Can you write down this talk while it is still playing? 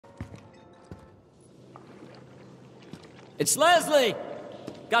It's Leslie!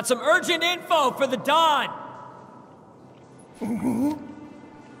 Got some urgent info for the Dawn!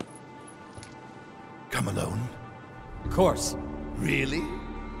 Come alone? Of course. Really?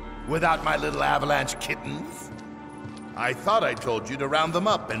 Without my little avalanche kittens? I thought I told you to round them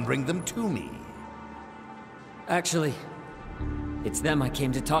up and bring them to me. Actually, it's them I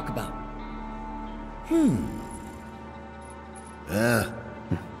came to talk about.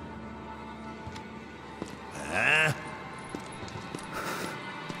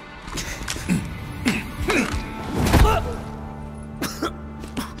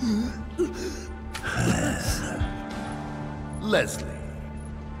 Leslie.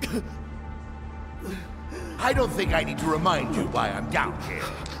 I don't think I need to remind you why I'm down here.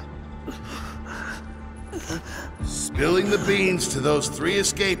 Spilling the beans to those 3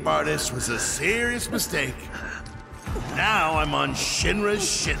 escape artists was a serious mistake. Now I'm on Shinra's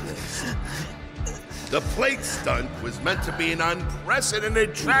shit list. The plate stunt was meant to be an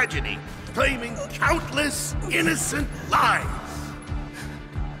unprecedented tragedy, claiming countless innocent lives.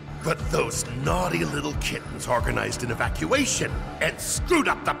 But those naughty little kittens organized an evacuation and screwed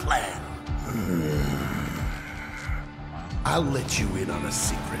up the plan. I'll let you in on a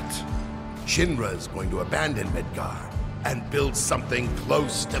secret. Shinra's going to abandon Midgar and build something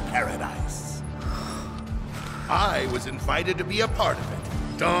close to paradise. I was invited to be a part of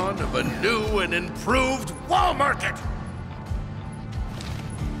it. Dawn of a new and improved wall market.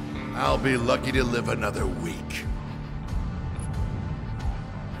 I'll be lucky to live another week.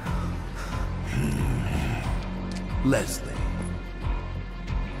 Leslie,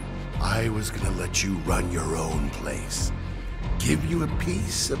 I was gonna let you run your own place. Give you a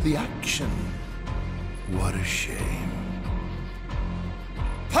piece of the action. What a shame.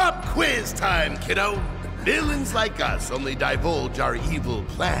 Pop quiz time, kiddo! Villains like us only divulge our evil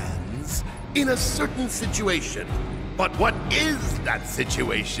plans in a certain situation. But what is that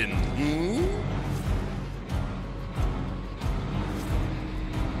situation,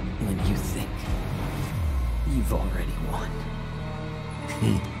 When you think you've already won.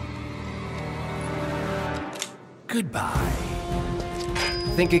 Goodbye.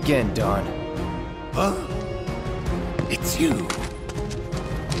 Think again, Dawn. Huh? It's you.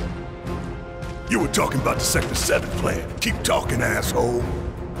 You were talking about the Sector 7 plan. Keep talking, asshole.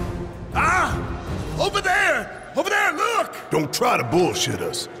 Ah! Over there! Over there, look! Don't try to bullshit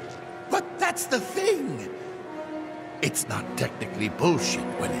us. But that's the thing. It's not technically bullshit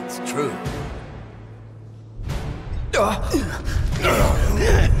when it's true.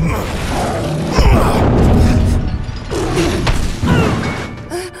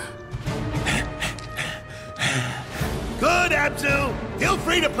 Good, Abzu! Feel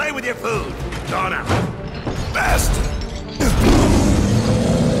free to play with your food. Dawn out. Bastard!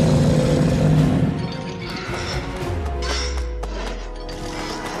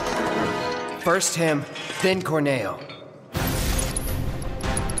 First him, then Corneo.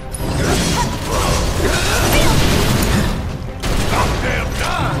 Goddamn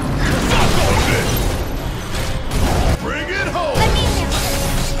God! Fuck all this! Bring it home! Let me handle it.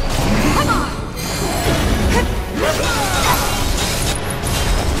 Come on.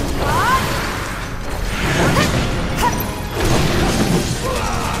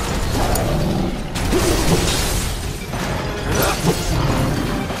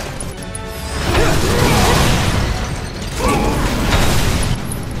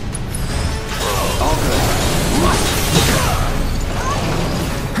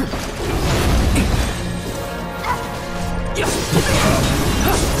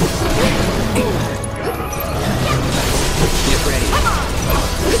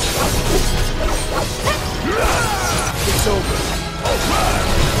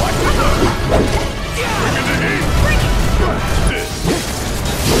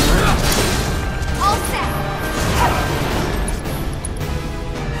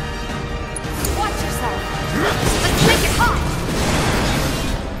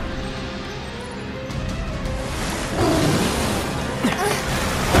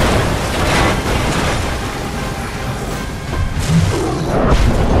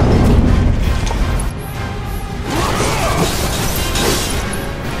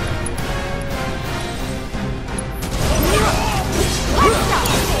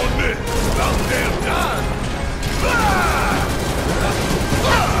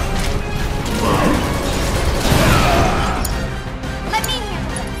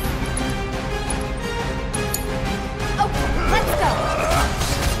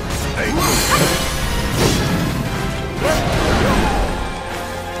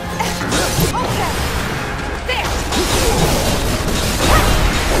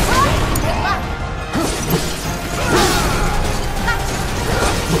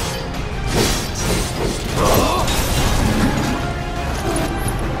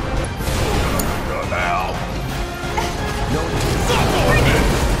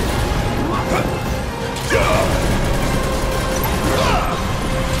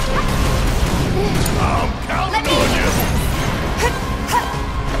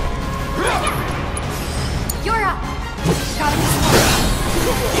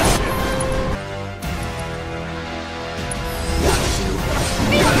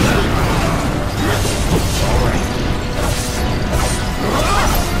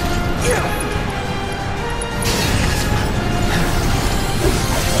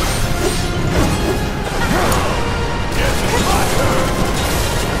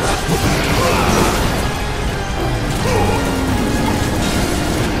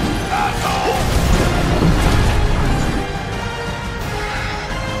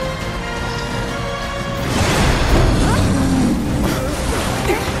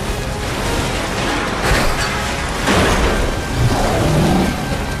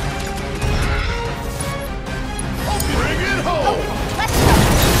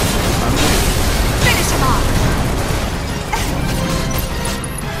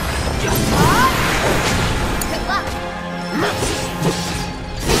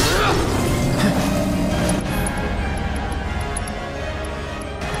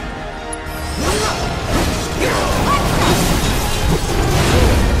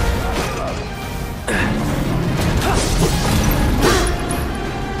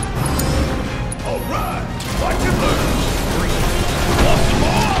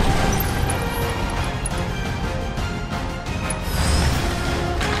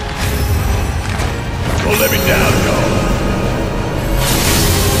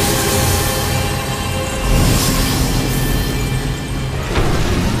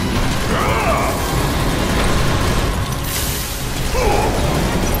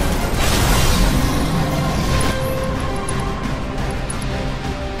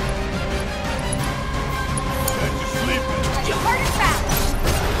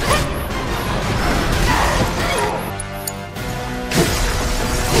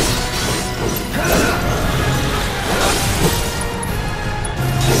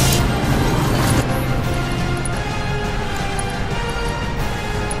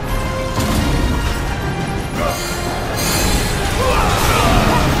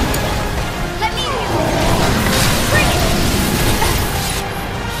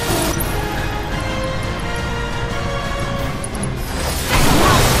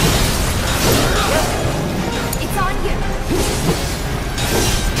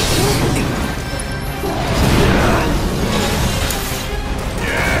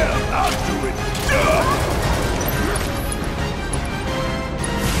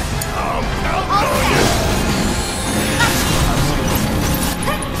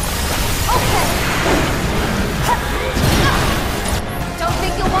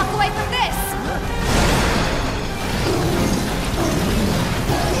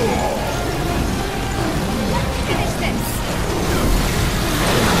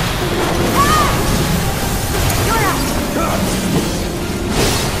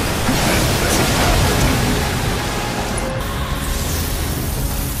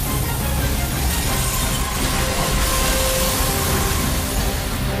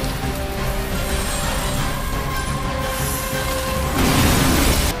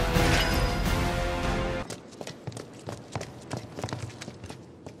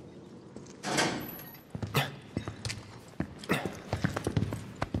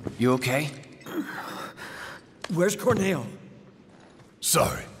 You okay? Where's Corneo?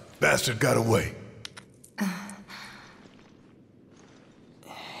 Sorry, bastard got away.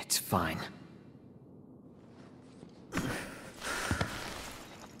 It's fine.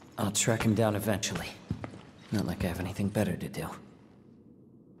 I'll track him down eventually. Not like I have anything better to do.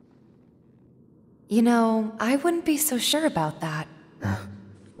 You know, I wouldn't be so sure about that.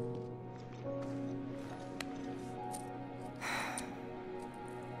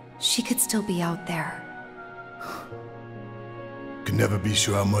 She could still be out there. Can never be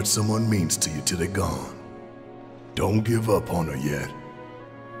sure how much someone means to you till they're gone. Don't give up on her yet.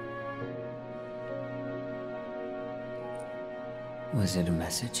 Was it a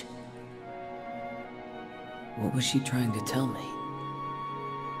message? What was she trying to tell me?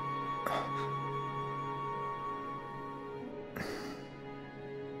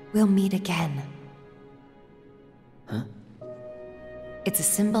 We'll meet again. Huh? It's a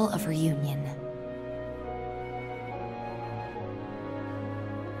symbol of reunion.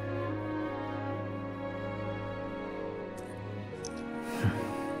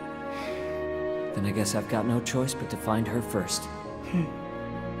 Then I guess I've got no choice but to find her first.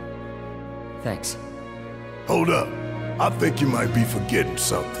 Thanks. Hold up. I think you might be forgetting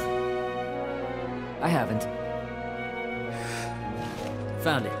something. I haven't.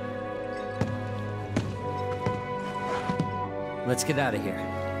 Found it. Let's get out of here.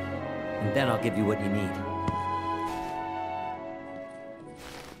 And then I'll give you what you need.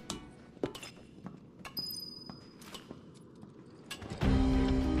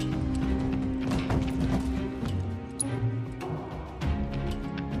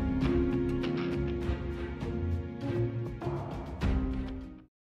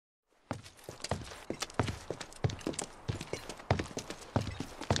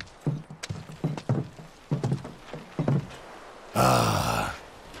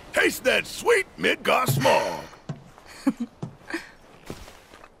 Taste that sweet Midgar smog.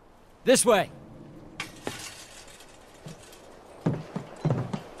 This way!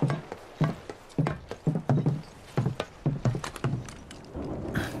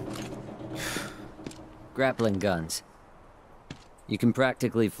 Grappling guns. You can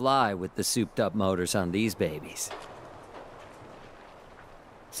practically fly with the souped-up motors on these babies.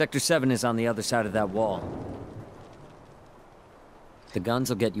 Sector 7 is on the other side of that wall. The guns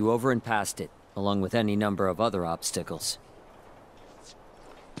will get you over and past it, along with any number of other obstacles.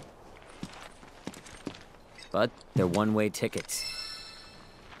 But they're one-way tickets.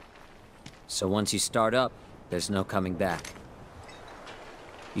 So once you start up, there's no coming back.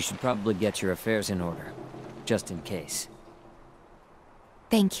 You should probably get your affairs in order, just in case.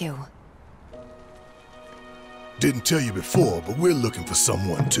 Thank you. Didn't tell you before, but we're looking for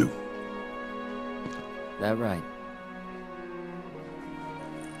someone too. That right?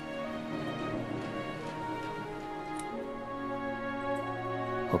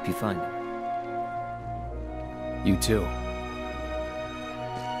 Hope you find him. You too.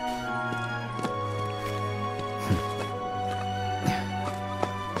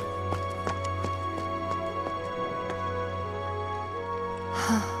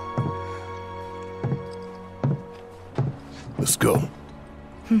 Let's go.